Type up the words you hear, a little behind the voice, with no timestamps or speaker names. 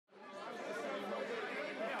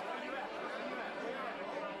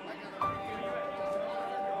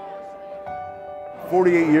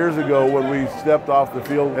48 years ago, when we stepped off the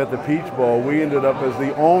field at the Peach Bowl, we ended up as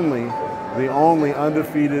the only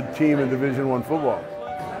undefeated team in Division I football.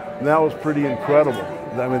 And that was pretty incredible.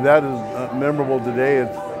 I mean, that is memorable today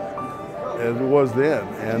as it was then,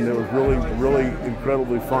 and it was really, really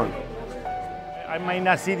incredibly fun. I might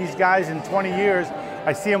not see these guys in 20 years.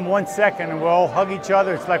 I see them 1 second and we'll all hug each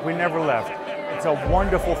other. It's like we never left. It's a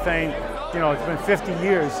wonderful thing. You know, it's been 50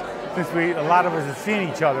 years since a lot of us have seen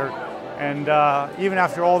each other. And even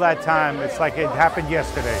after all that time, it's like it happened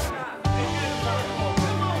yesterday.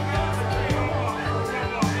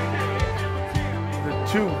 The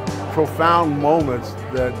two profound moments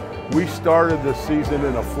that we started the season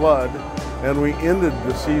in a flood and we ended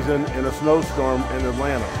the season in a snowstorm in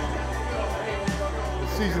Atlanta. The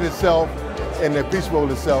season itself and the Peach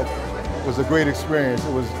Bowl itself was a great experience.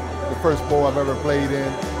 It was the first bowl I've ever played in,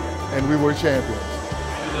 and we were champions.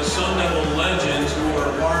 The Sun Devil Legends, who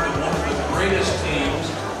are part of one of the greatest teams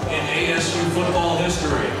in ASU football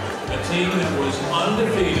history. A team that was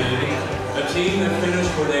undefeated, a team that finished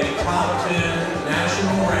with a top 10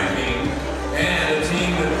 national ranking, and a team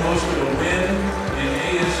that posted a win in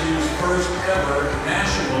ASU's first ever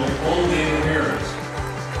national bowl game appearance.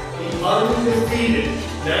 The undefeated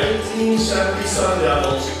 1970 Sun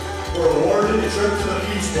Devils were awarded a trip to the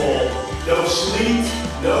Peach Bowl. No sleet,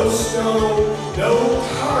 no snow, no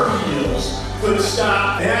car wheels could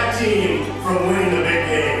stop that team from winning the big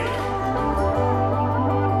game.